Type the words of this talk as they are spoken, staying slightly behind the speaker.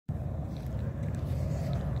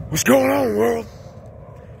What's going on, world?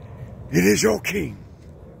 It is your king.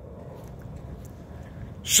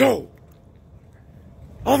 So,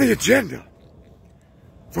 on the agenda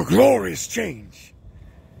for glorious change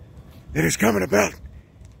that is coming about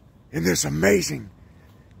in this amazing,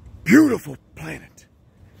 beautiful planet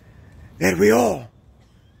that we all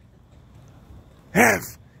have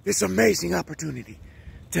this amazing opportunity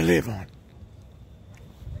to live on.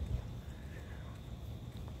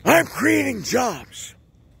 I'm creating jobs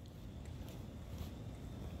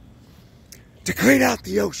to clean out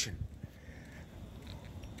the ocean.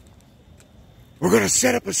 We're going to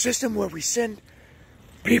set up a system where we send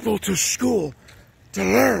people to school to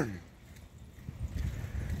learn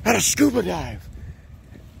how to scuba dive,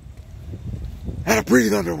 how to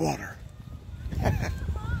breathe underwater.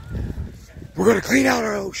 We're going to clean out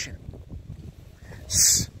our ocean.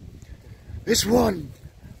 It's one,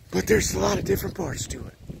 but there's a lot of different parts to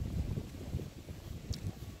it.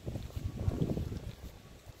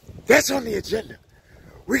 That's on the agenda.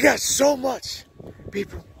 We got so much,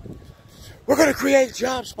 people. We're going to create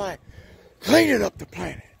jobs by cleaning up the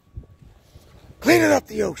planet, cleaning up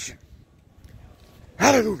the ocean.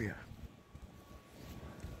 Hallelujah.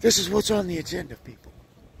 This is what's on the agenda, people.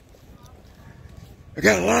 I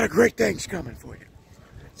got a lot of great things coming for you.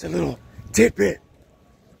 It's a little tidbit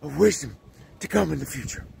of wisdom to come in the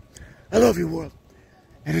future. I love you, world.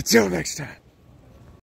 And until next time.